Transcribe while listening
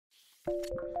The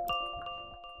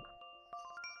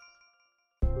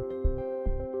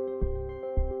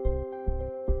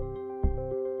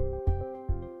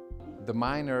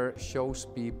minor shows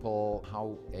people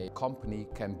how a company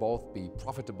can both be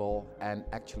profitable and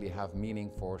actually have meaning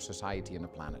for society and the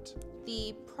planet.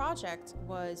 The project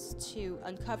was to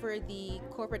uncover the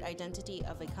corporate identity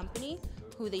of a company,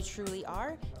 who they truly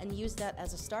are, and use that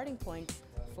as a starting point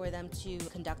for them to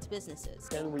conduct businesses.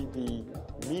 Can we be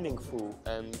meaningful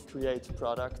and create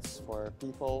products for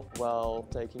people while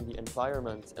taking the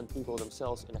environment and people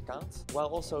themselves in account, while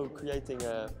also creating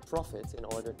a profit in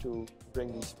order to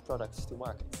bring these products to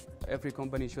market? Every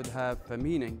company should have a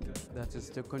meaning, that is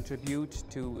to contribute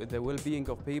to the well-being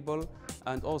of people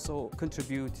and also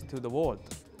contribute to the world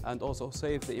and also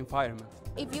save the environment.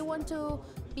 If you want to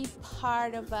be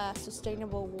part of a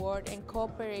sustainable world and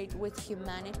cooperate with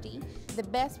humanity, the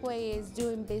best way is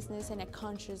doing business in a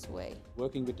conscious way.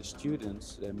 Working with the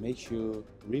students makes you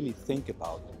really think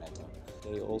about the matter.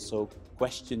 They also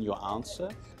question your answer.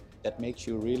 That makes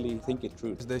you really think it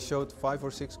through. They showed 5 or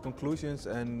 6 conclusions,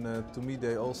 and to me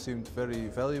they all seemed very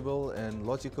valuable and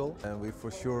logical, and we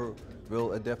for sure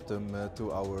will adapt them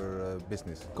to our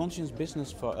business. Conscious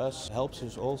business for us helps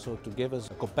us also to give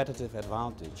us a competitive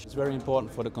advantage. It's very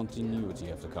important for the continuity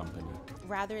of the company.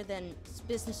 Rather than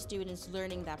business students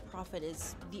learning that profit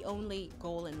is the only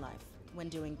goal in life when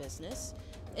doing business,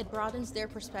 it broadens their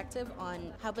perspective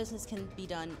on how business can be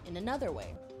done in another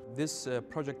way. This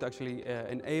project actually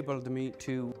enabled me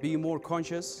to be more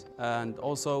conscious and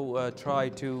also try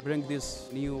to bring this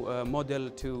new model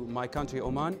to my country,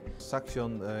 Oman.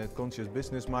 Saxion Conscious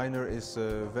Business Minor is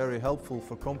very helpful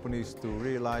for companies to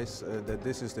realize that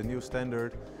this is the new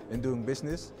standard in doing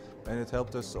business, and it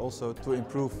helped us also to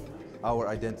improve our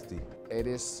identity. It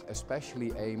is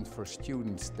especially aimed for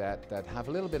students that have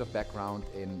a little bit of background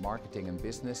in marketing and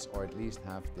business, or at least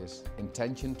have this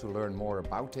intention to learn more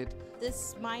about it.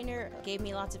 This minor gave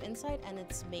me lots of insight, and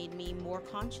it's made me more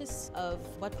conscious of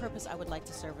what purpose I would like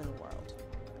to serve in the world.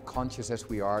 Conscious as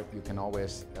we are, you can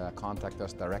always contact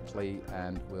us directly,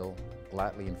 and we'll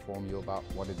gladly inform you about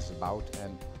what it's about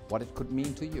and what it could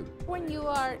mean to you. When you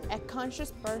are a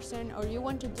conscious person or you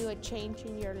want to do a change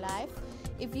in your life,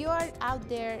 if you are out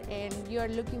there and you are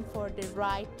looking for the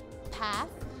right path,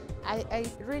 I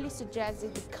really suggest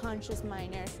that the conscious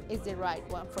minor is the right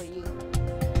one for you.